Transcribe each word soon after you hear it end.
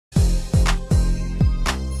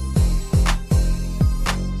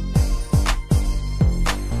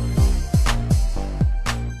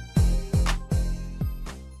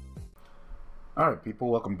Alright people,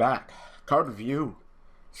 welcome back. Card review.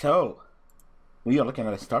 So, we are looking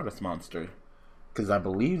at a Stardust monster. Because I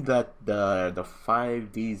believe that the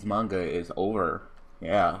 5D's manga is over.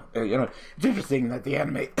 Yeah, it's interesting that the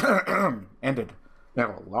anime ended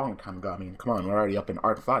a long time ago. I mean, come on, we're already up in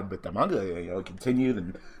Art 5, but the manga, continued,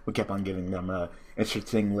 and we kept on giving them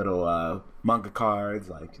interesting little manga cards,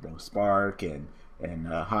 like, Spark and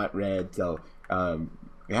Hot Red, so,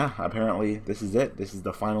 yeah, apparently this is it. This is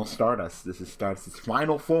the final Stardust. This is Stardust's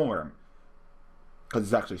final form. Because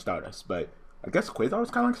it's actually Stardust, but I guess Quasar is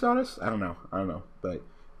kind of like Stardust? I don't know, but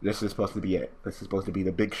this is supposed to be it. This is supposed to be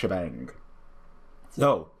the big shebang.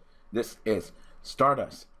 So, this is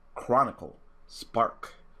Stardust Chronicle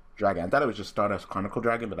Spark Dragon. I thought it was just Stardust Chronicle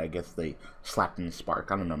Dragon, but I guess they slapped in Spark.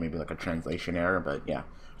 I don't know, maybe like a translation error, but yeah.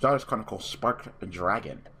 Stardust Chronicle Spark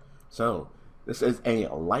Dragon. So, this is a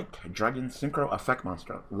light dragon synchro effect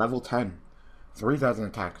monster, level 10, 3000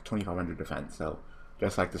 attack, 2500 defense. So,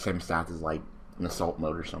 just like the same stats as like an assault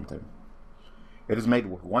mode or something. It is made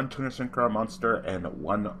with one Tuner Synchro Monster and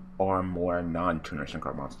one or more non-Tuner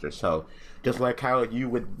Synchro Monsters. So, just like how you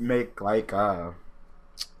would make like, I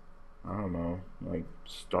don't know, like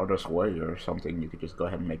Stardust Warrior or something, you could just go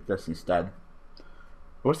ahead and make this instead.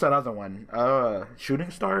 What's that other one?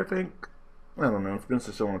 Shooting Star, I think? I don't know, it's been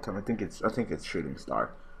so long time. I think it's Shooting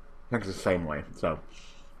Star. I think it's the same way. So,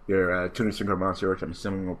 your Tuner Synchro Monster, which I'm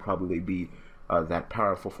assuming will probably be that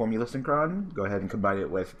powerful Formula Synchron, go ahead and combine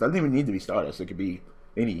it with, doesn't even need to be Stardust, it could be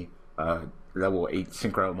any level 8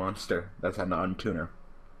 Synchro Monster that's a non-tuner.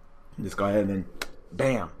 Just go ahead and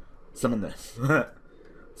bam, summon this.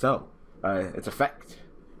 So, its effect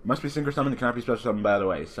must be Synchro Summoned, it cannot be Special Summoned, by the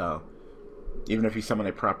way, so even if you summon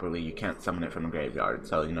it properly, you can't summon it from the graveyard.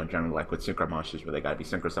 So, generally like with Synchro Monsters where they gotta be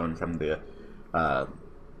Synchro Summoned from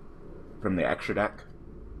the extra deck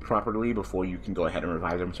properly before you can go ahead and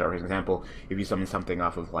revive them. So for example, if you summon something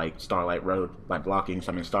off of like Starlight Road by blocking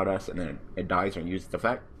summon Stardust and then it dies or uses its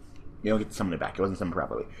effect, you don't get to summon it back. It wasn't summoned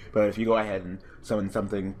properly. But if you go ahead and summon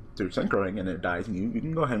something through synchroing and it dies, and you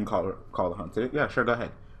can go ahead and call the hunt to it. Yeah, sure, go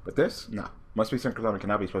ahead. But this, no. Must be Synchro Summoned,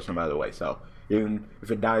 cannot be Special Summoned, by the way. So even if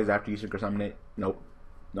it dies after you Synchro Summon it, nope.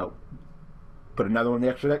 Put another one in the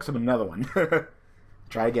extra deck, summon another one.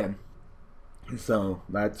 Try again. So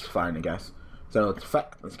that's fine, I guess. So its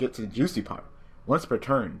effect, let's get to the juicy part. Once per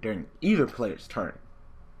turn, during either player's turn,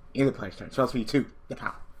 spells for 2, the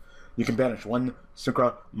power. You can banish one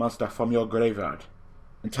Synchro Monster from your graveyard.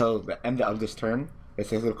 Until the end of this turn, it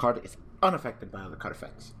says the card is unaffected by other card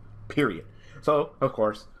effects. Period. So, of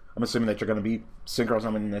course, I'm assuming that you're going to be Synchro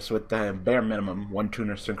Summoning this with the bare minimum one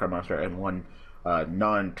Tuner Synchro Monster and one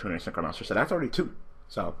non-Tuner Synchro Monster. So that's already 2.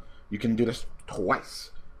 So you can do this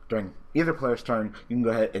twice. During either player's turn, you can go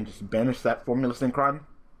ahead and just banish that Formula Synchron.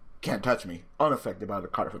 Can't touch me. Unaffected by the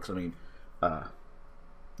card effects. I mean,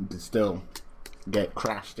 you can still get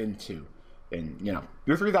crashed into. And,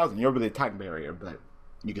 you're 3000, you're over the attack barrier, but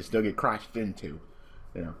you can still get crashed into.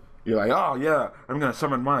 You're like, oh yeah, I'm gonna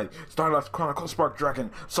summon my Stardust Chronicle Spark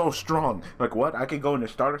Dragon, so strong. Like, what? I can go into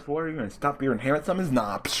Stardust Warrior and stop your inherent summons?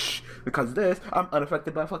 Nah, psh, because I'm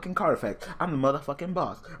unaffected by fucking card effects. I'm the motherfucking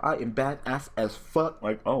boss. I am badass as fuck.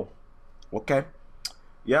 Like, oh, okay.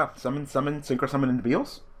 Yeah, summon, Synchro Summon into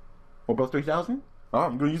Beals? Or both 3000? Oh,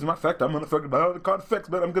 I'm gonna use my effect. I'm unaffected by other card effects,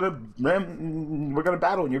 but we're gonna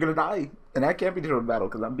battle and you're gonna die. And I can't be doing battle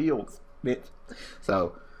because I'm Beals, bitch.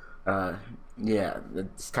 So, yeah,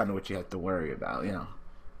 that's kind of what you have to worry about,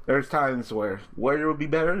 There's times where Warrior will be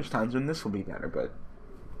better, there's times when this will be better, but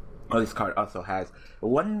this card also has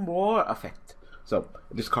one more effect. So,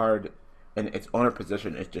 this card in its owner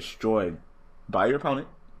position is destroyed by your opponent,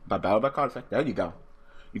 by battle by card effect. There you go.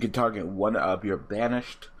 You can target one of your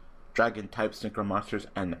banished Dragon-Type Synchro Monsters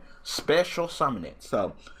and special summon it.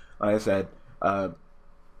 So, like I said,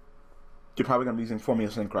 you're probably going to be using Formula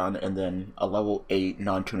Synchron and then a level 8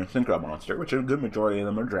 non-Tuner Synchro Monster, which a good majority of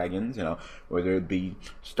them are dragons, whether it be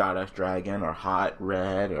Stardust Dragon or Hot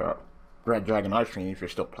Red or Red Dragon Ice Cream if you're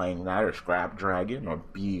still playing that, or Scrap Dragon or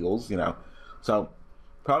Beals, So,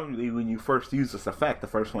 probably when you first use this effect, the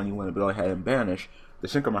first one you want to go ahead and banish, the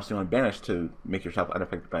Synchro Monster you want to banish to make yourself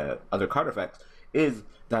unaffected by other card effects, is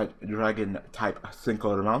that Dragon-Type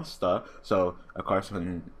Synchro Monster. So, of course,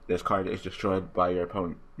 when this card is destroyed by your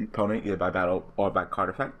opponent, either by battle or by card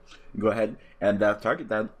effect, you go ahead and target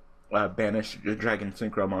that banish your Dragon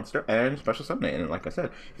Synchro Monster and special summon it. And like I said,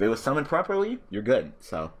 if it was summoned properly, you're good.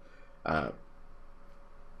 So,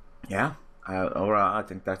 yeah. Overall, I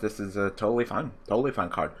think that this is a totally fine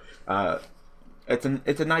card. It's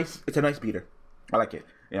a nice beater. I like it.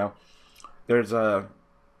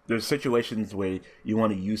 There's situations where you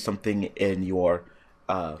want to use something in your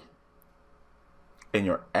in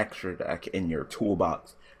your extra deck, in your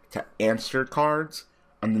toolbox, to answer cards,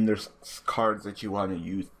 and then there's cards that you want to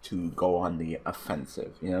use to go on the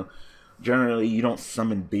offensive, you know? Generally, you don't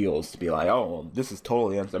summon Beals to be like, oh, well, this is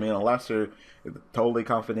totally I mean, unless you're totally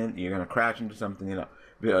confident you're going to crash into something, you know.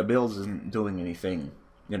 Beals isn't doing anything,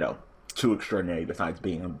 you know, too extraordinary besides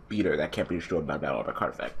being a beater that can't be destroyed by battle or by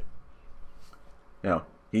card effect. You know,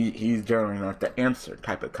 he's generally not the answer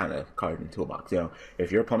type of kind of card in the toolbox. You know,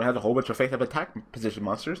 if your opponent has a whole bunch of face-up attack position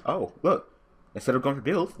monsters, oh, look, instead of going for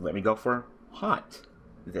Beals, let me go for Hot.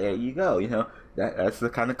 There you go, you know, that's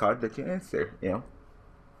the kind of card that you answer, you know.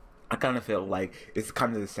 I kind of feel like it's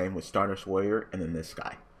kind of the same with Stardust Warrior and then this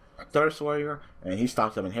guy. Stardust Warrior, and he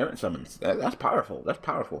stops them inherent summons. That's powerful. That's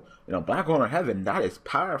powerful. You know, Black Horn or Heaven, that is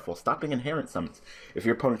powerful. Stopping inherent summons. If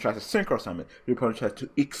your opponent tries to Synchro Summon, your opponent tries to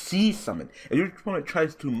Exceed Summon, and your opponent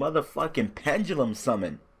tries to motherfucking Pendulum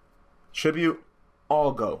Summon, Tribute,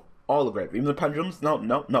 all go. All the grave. Even the Pendulums, no.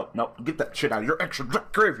 Get that shit out of your extra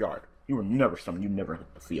graveyard. You will never summon. You never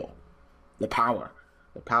hit the field. The power.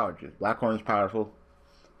 Just Black Horn is powerful.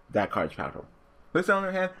 That card's powerful. This, on the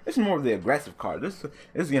other hand, it's more of the aggressive card. This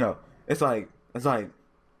is, you know, it's like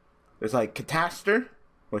Catastor,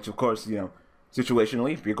 which of course, you know,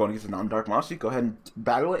 situationally, if you're going against a non-dark monster, you go ahead and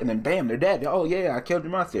battle it, and then bam, they're dead. Oh yeah, I killed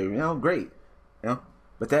your monster. You know, great. You know,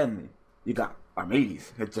 but then you got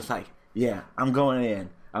Armades. It's just like, yeah, I'm going in,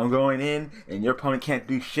 and your opponent can't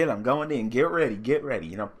do shit. I'm going in. Get ready.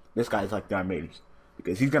 You know, this guy's like the Armades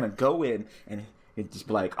because he's gonna go in and it's just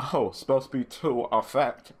like, oh, spell speed 2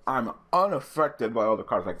 effect. I'm unaffected by all the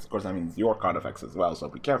card effects. Of course, that means your card effects as well, so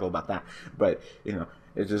be careful about that. But, you know,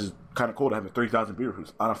 it's just kind of cool to have a 3,000 beater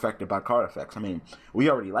who's unaffected by card effects. I mean, we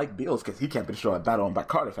already like Beals because he can't be destroyed by battle and by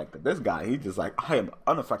card effect. But this guy, he's just like, I am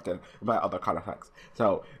unaffected by other card effects.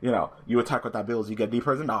 So, you know, you attack with that Beals, you get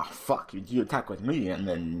D-Prison. Oh, fuck, you attack with me, and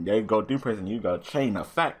then they go D-Prison, you go chain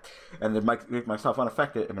effect, and then make myself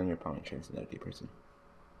unaffected, and then your opponent chains another D-Prison.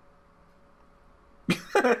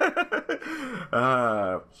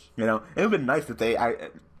 You know, it would have been nice if they,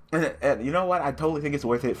 and you know what, I totally think it's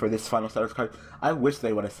worth it for this final Stardust card. I wish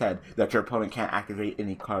they would have said that your opponent can't activate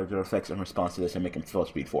any cards or effects in response to this and make him full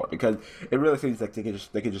speed 4, because it really seems like they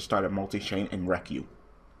could just start a multi-chain and wreck you,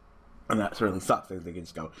 and that certainly sucks. They could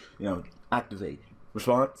just go, you know, activate,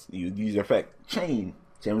 response, you use your effect, chain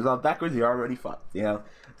resolve backwards, you're already fucked, you know.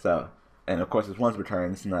 So, and of course, it's once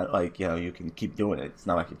return. It's not like, you know, you can keep doing it. It's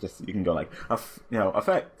not like you can go like, you know,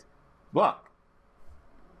 effect, block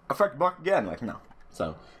again. Like, no.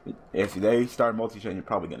 So if they start multi-chain, you're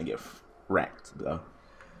probably gonna get wrecked, though.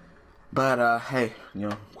 But hey, you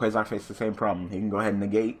know, Quasar faces the same problem. He can go ahead and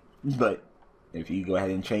negate, but if you go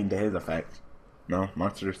ahead and chain to his effect, no,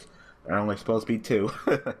 monsters are only supposed to be 2.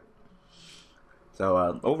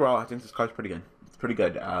 So overall, I think this card's pretty good. It's pretty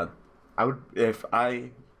good. I would, if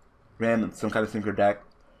I ran some kind of synchro deck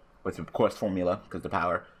with, of course, formula, because the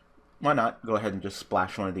power, why not go ahead and just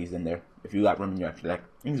splash one of these in there? If you got room in your extra deck,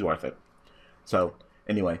 it's worth it. So,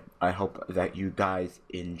 anyway, I hope that you guys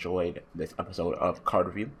enjoyed this episode of Card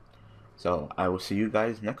Review. So, I will see you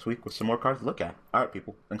guys next week with some more cards to look at. Alright,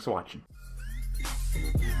 people, thanks for watching.